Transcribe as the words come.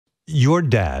Your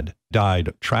dad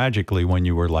died tragically when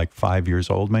you were like 5 years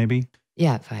old, maybe?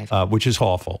 Yeah, 5. Which is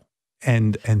awful.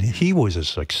 And he was a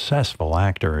successful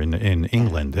actor in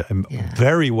England,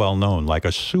 very well known, like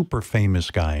a super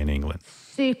famous guy in England.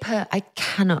 Super. I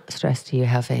cannot stress to you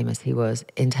how famous he was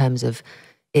in terms of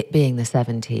it being the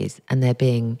 70s and there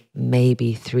being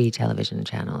maybe 3 television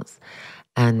channels.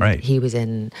 And he was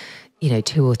in,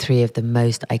 2 or 3 of the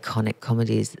most iconic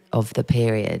comedies of the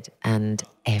period, and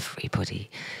everybody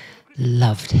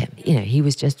loved him. He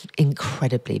was just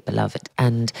incredibly beloved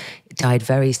and died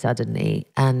very suddenly.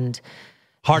 And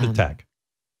heart attack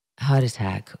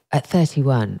at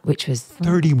 31, which was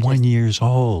 31 years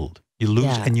old. You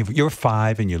lose, and you're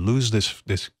 5, and you lose this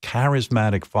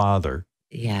charismatic father.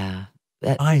 Yeah.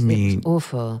 It was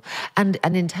awful. And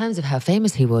in terms of how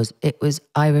famous he was,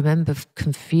 I remember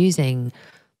confusing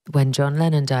when John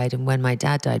Lennon died and when my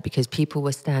dad died, because people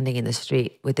were standing in the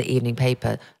street with the evening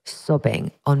paper sobbing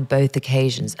on both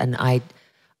occasions. And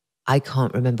I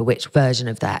can't remember which version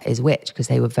of that is which, because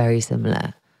they were very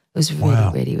similar. It was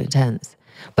really, really intense.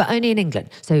 But only in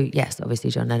England. So yes, obviously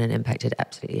John Lennon impacted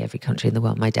absolutely every country in the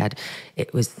world. My dad,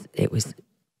 it was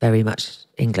very much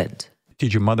England.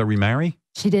 Did your mother remarry?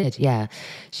 She did, yeah.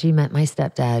 She met my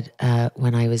stepdad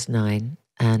when I was 9,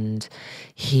 and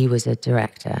he was a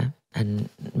director and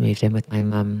moved in with my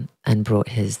mum and brought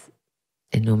his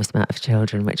enormous amount of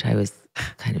children, which I was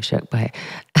kind of shocked by.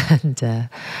 And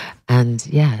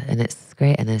it's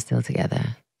great, and they're still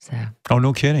together. So. Oh,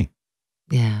 no kidding.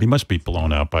 Yeah. He must be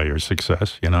blown out by your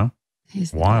success,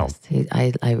 He's wild.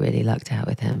 I really lucked out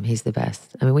with him. He's the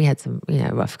best. I mean, we had some,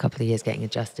 rough couple of years getting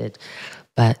adjusted,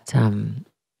 but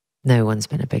no one's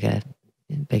been a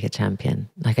bigger champion.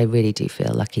 Like, I really do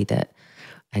feel lucky that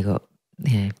I got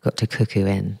to cuckoo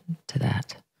in to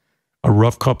that. A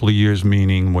rough couple of years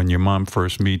meaning when your mom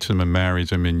first meets him and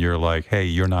marries him, and you're like, "Hey,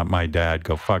 you're not my dad.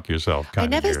 Go fuck yourself." I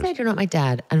never said you're not my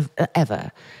dad,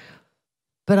 ever.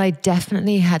 But I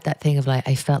definitely had that thing of like,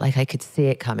 I felt like I could see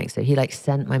it coming. So he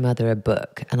sent my mother a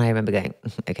book, and I remember going,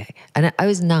 okay. And I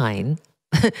was 9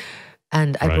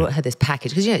 and I brought her this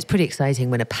package, because, it's pretty exciting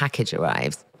when a package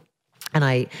arrives.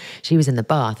 And she was in the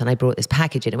bath, and I brought this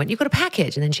package in and went, "You've got a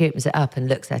package." And then she opens it up and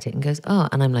looks at it and goes, "Oh,"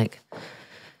 and I'm like,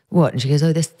 "What?" And she goes,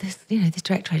 "Oh, this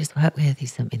director I just worked with, he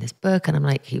sent me this book." And I'm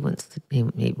like, he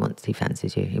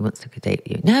fancies you. He wants to date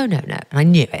you. No. And I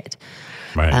knew it.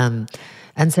 Right.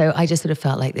 And so I just sort of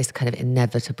felt like this kind of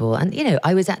inevitable. And,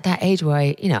 I was at that age where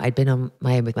I'd been on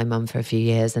my own with my mum for a few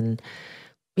years. And,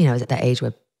 I was at that age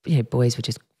where, boys were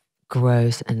just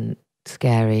gross and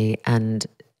scary. And,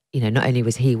 not only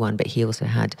was he one, but he also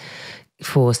had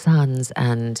 4 sons,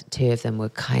 and 2 of them were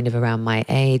kind of around my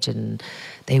age. And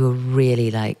they were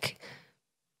really like,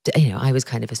 I was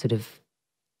kind of a sort of,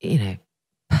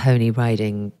 pony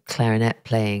riding, clarinet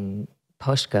playing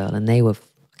posh girl. And they were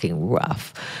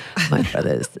rough, my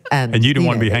brothers. And you didn't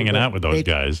want to be hanging out with those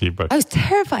guys. I was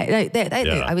terrified.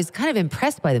 I was kind of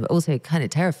impressed by them, but also kind of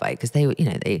terrified, because they were,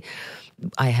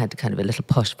 I had kind of a little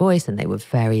posh voice, and they were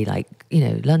very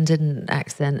London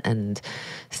accent, and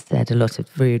said a lot of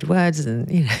rude words, and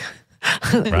it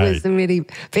was a really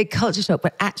big culture shock.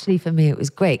 But actually for me it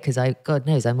was great, because God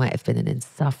knows I might have been an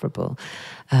insufferable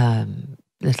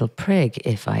little prig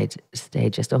if I'd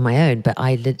stayed just on my own. But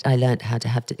I learned how to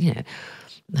have to,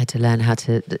 I had to learn how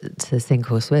to sink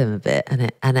or swim a bit,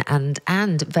 and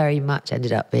very much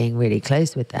ended up being really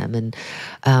close with them, and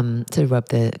to rub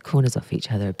the corners off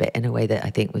each other a bit in a way that I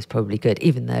think was probably good,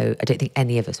 even though I don't think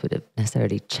any of us would have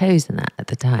necessarily chosen that at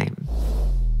the time.